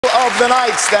of the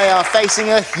night. They are facing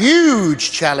a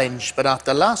huge challenge, but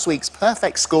after last week's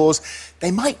perfect scores,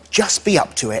 they might just be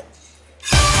up to it.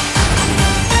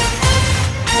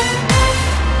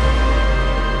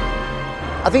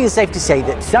 I think it's safe to say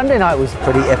that Sunday night was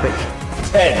pretty epic.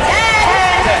 10. 10.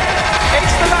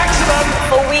 It's the maximum.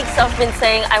 For weeks I've been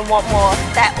saying I want more.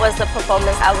 That was the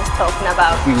performance I was talking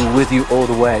about. We were with you all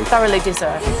the way. Thoroughly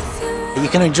deserved. You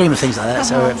can only dream of things like that,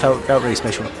 so it felt really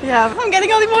special. Yeah, I'm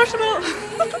getting all emotional.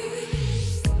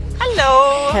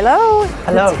 Hello. Hello.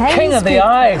 Hello. King of the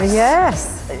ice.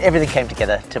 Yes. Everything came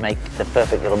together to make the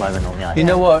perfect little moment on the ice. You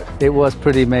know what? It was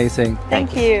pretty amazing.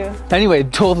 Thank you. Anyway,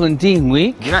 Torvill and Dean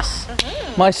week. Yes.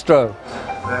 Maestro.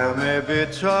 There may be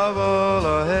trouble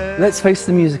ahead. Let's Face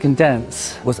the Music and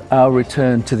Dance was our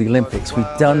return to the Olympics. We'd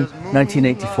done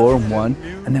 1984 and won,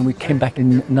 and then we came back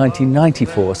in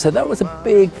 1994. So that was a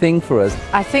big thing for us.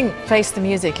 I think Face the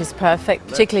Music is perfect,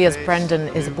 particularly as Brendan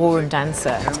is a ballroom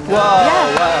dancer. Wow,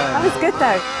 Yeah, that was good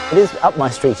though. It is up my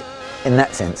street in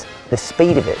that sense. The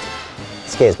speed of it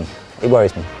scares me. It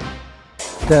worries me.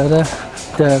 Da-da,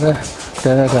 da-da,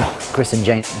 da-da. Chris and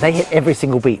Jane, they hit every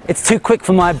single beat. It's too quick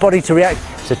for my body to react.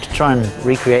 So to try and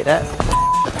recreate that,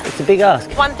 it's a big ask.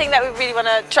 One thing that we really want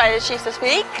to try to achieve this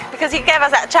week, because he gave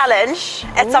us that challenge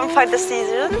at some point this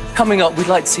season. Coming up, we'd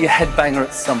like to see a headbanger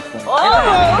at some point.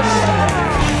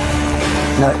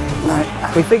 No.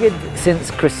 We figured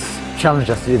since Chris challenged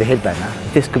us to do the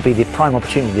headbanger, this could be the prime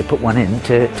opportunity to put one in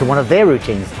to one of their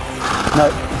routines.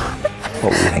 No.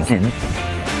 What were you thinking?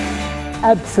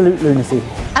 Absolute lunacy.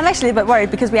 I'm actually a bit worried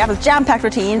because we have a jam-packed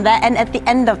routine there, and at the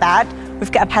end of that,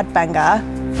 we've got a headbanger.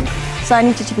 So I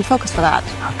need you to be focused for that.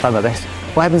 I'll try my best.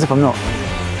 What happens if I'm not?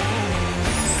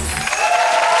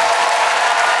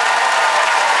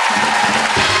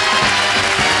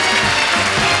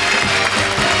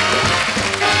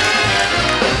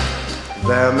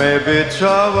 There may be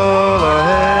trouble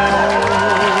ahead,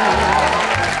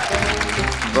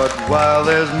 but while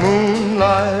there's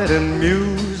moonlight and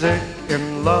music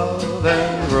and love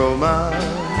and romance,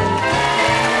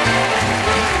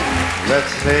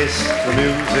 let's face the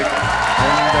music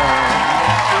and dance.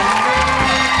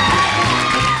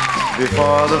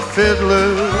 Before the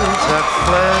fiddlers have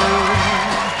fled,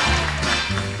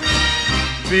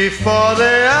 before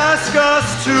they ask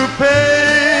us to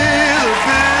pay the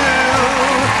bill,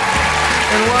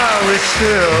 and while we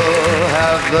still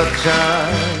have the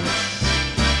chance,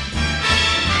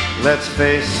 let's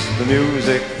face the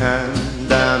music and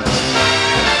dance.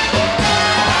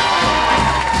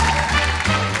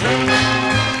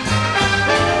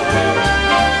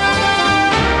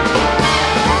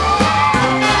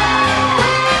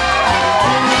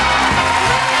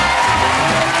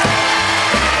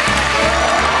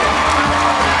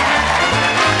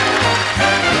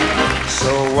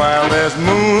 While there's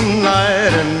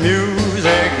moonlight and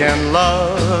music and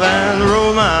love and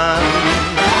romance,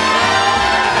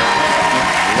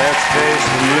 let's face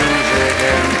the music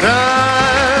and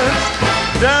dance,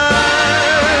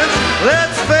 dance.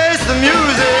 Let's face the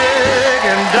music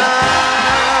and dance.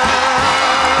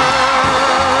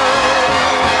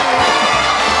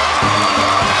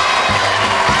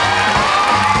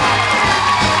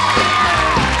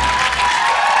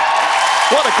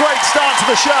 What a great start to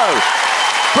the show.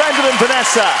 Brendan and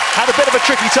Vanessa had a bit of a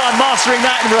tricky time mastering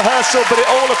that in rehearsal, but it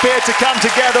all appeared to come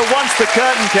together once the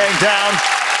curtain came down.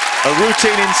 A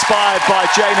routine inspired by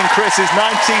Jane and Chris's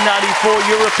 1994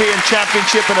 European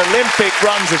Championship and Olympic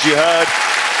runs, as you heard.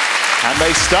 And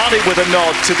they started with a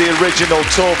nod to the original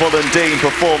Torvill and Dean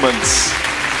performance.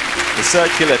 The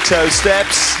circular toe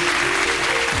steps.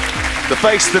 The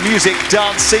Face the Music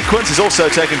dance sequence is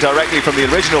also taken directly from the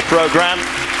original programme.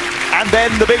 And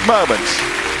then the big moment.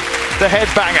 The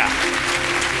headbanger.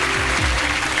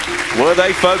 Were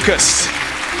they focused?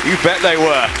 You bet they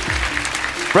were.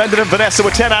 Brendan and Vanessa were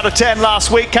 10 out of 10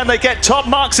 last week. Can they get top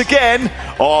marks again?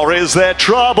 Or is there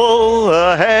trouble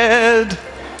ahead?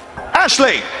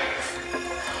 Ashley.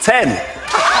 10.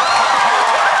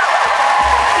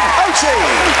 OT.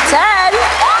 10.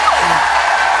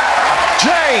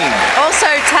 Jane. Also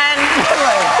 10.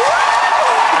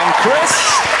 And Chris.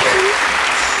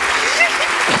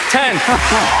 10.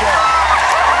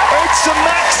 It's a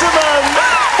maximum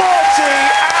 40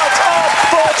 out of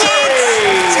 40.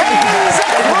 Tens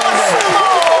across the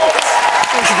board.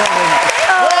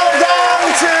 Well done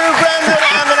to Brendan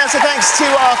and Vanessa. Thanks to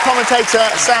our commentator,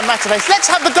 Sam Matterface. Let's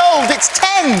have the gold. It's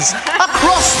tens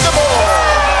across the board.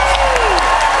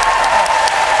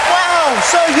 Wow,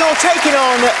 so you're taking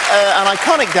on an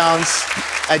iconic dance.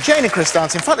 Jane and Chris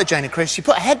dance in front of Jane and Chris. You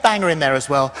put a headbanger in there as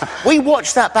well. We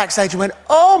watched that backstage and went,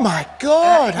 oh my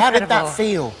God, how did that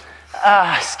feel?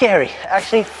 Scary.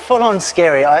 Actually, full-on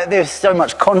scary. There's so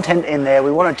much content in there.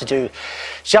 We wanted to do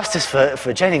justice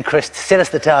for Jane and Chris to set us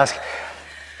the task.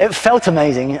 It felt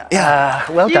amazing.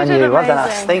 Well done, you. Well done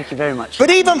us. Thank you very much. But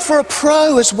even for a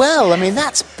pro as well, I mean,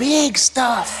 that's big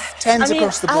stuff. Tens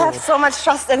across the board. I have so much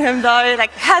trust in him, though.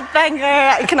 Like,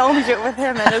 headbanger, I can only do it with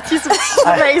him, and he's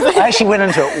amazing. I actually went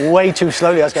into it way too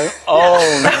slowly. I was going, oh,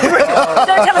 no.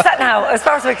 Don't tell us that now. As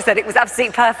far as we're concerned, it was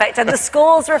absolutely perfect, and the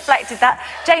scores reflected that.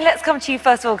 Jane, let's come to you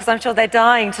first of all, because I'm sure they're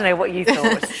dying to know what you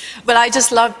thought. Well, I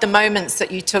just loved the moments that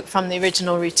you took from the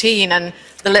original routine, and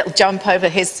the little jump over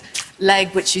his leg,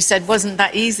 which you said wasn't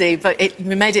that easy, but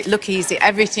we made it look easy.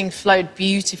 Everything flowed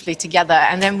beautifully together,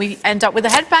 and then we end up with a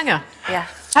headbanger. Yeah.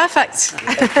 Perfect.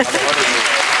 I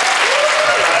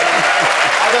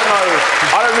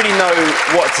don't really know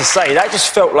what to say. That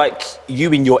just felt like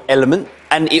you in your element,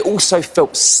 and it also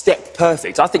felt step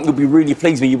perfect. I think you'll be really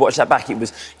pleased when you watch that back. It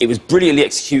was brilliantly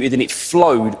executed, and it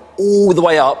flowed all the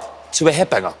way up to a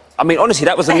headbanger. I mean, honestly,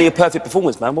 that was a near perfect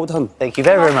performance, man. Well done. Thank you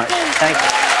very, very much. Thank you.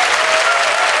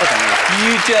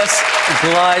 You just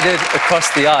glided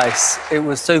across the ice. It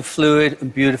was so fluid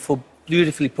and beautiful,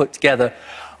 beautifully put together.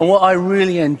 And what I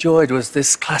really enjoyed was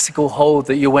this classical hold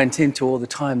that you went into all the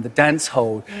time, the dance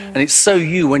hold. And it's so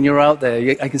you when you're out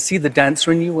there. I can see the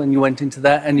dancer in you when you went into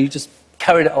that, and you just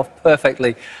carried it off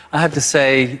perfectly. I have to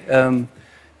say,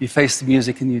 you faced the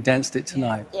music and you danced it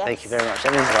tonight. Yes. Thank you very much.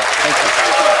 That means a lot. Thank you.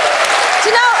 Do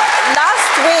you know,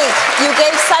 last week you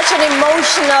gave such an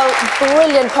emotional,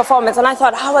 brilliant performance, and I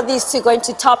thought, how are these two going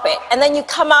to top it? And then you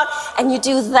come out and you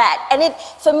do that. And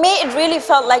for me, it really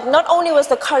felt like not only was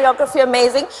the choreography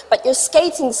amazing, but your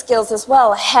skating skills as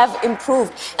well have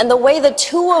improved. And the way the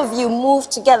two of you move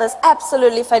together is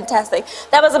absolutely fantastic.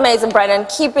 That was amazing, Brendan.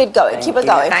 Keep it going. Keep it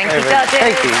going. Thank you, judges.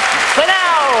 Thank you. For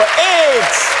now,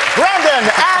 it's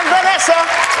Brendan and Vanessa.